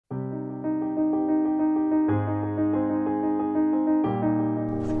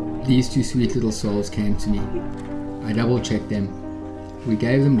These two sweet little souls came to me. I double checked them. We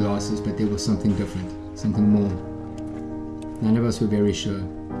gave them glasses, but there was something different, something more. None of us were very sure.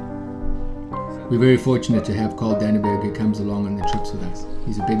 We're very fortunate to have Karl who comes along on the trips with us.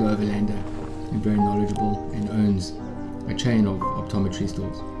 He's a big overlander and very knowledgeable and owns a chain of optometry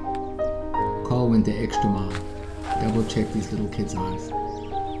stores. Karl went the extra mile, double checked these little kids' eyes.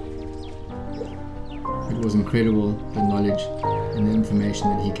 It was incredible, the knowledge and the information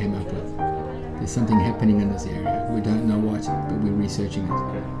that he came up with. There's something happening in this area. We don't know what, but we're researching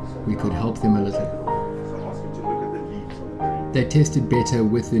it. We could help them a little. They tested better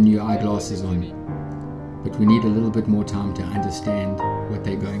with the new eyeglasses on, but we need a little bit more time to understand what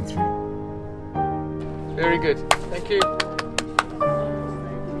they're going through. Very good. Thank you.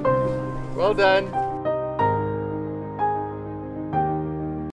 Well done.